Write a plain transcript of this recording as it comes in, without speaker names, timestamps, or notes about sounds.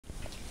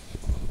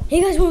Hey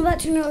guys, welcome back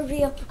to another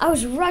video. I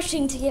was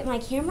rushing to get my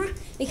camera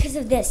because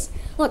of this.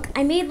 Look,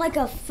 I made like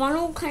a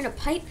funnel kind of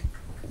pipe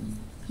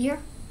here.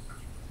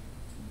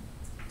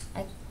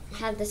 I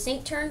have the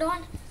sink turned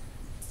on.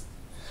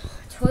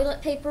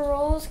 Toilet paper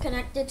rolls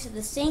connected to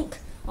the sink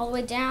all the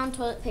way down.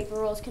 Toilet paper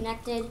rolls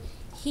connected.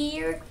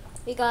 Here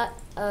we got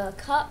a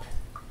cup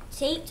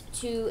taped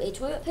to a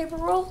toilet paper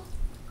roll,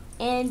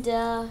 and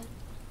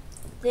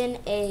then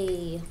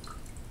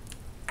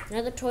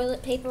another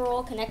toilet paper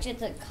roll connected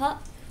to the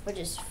cup, which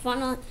is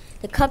funnel.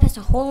 The cup has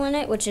a hole in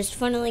it, which is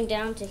funneling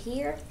down to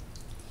here.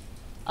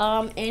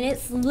 And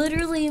it's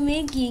literally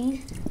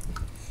making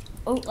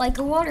like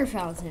a water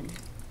fountain.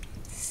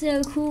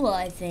 So cool,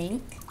 I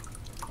think.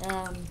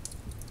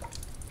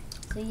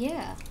 So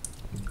yeah.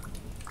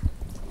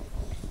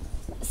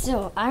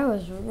 So I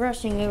was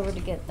rushing over to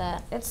get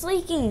that. It's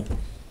leaking.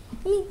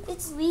 I mean,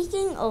 it's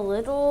leaking a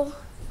little.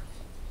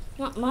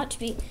 Not much.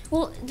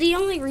 Well, the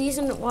only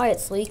reason why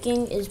it's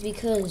leaking is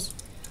because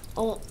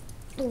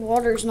the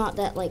water's not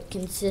that like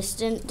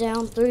consistent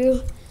down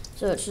through,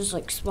 so it's just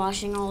like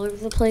splashing all over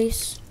the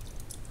place.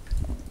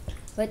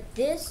 But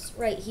this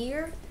right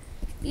here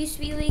used to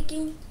be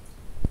leaking.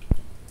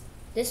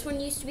 This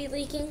one used to be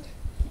leaking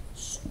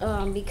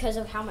because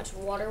of how much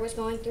water was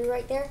going through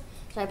right there.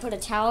 So I put a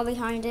towel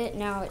behind it.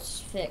 Now it's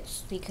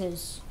fixed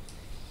because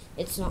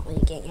it's not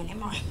leaking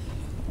anymore.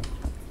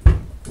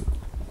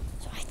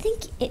 So I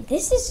think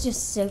this is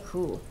just so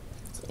cool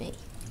to me.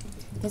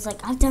 Because,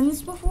 like, I've done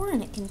this before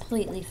and it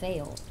completely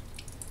failed.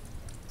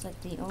 It's like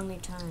the only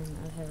time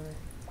I've ever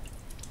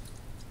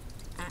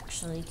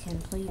actually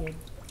completed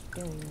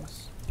doing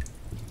this.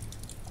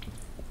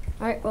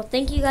 Alright, well,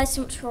 thank you guys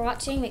so much for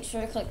watching. Make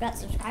sure to click that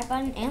subscribe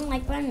button and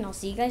like button, and I'll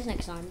see you guys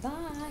next time.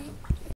 Bye!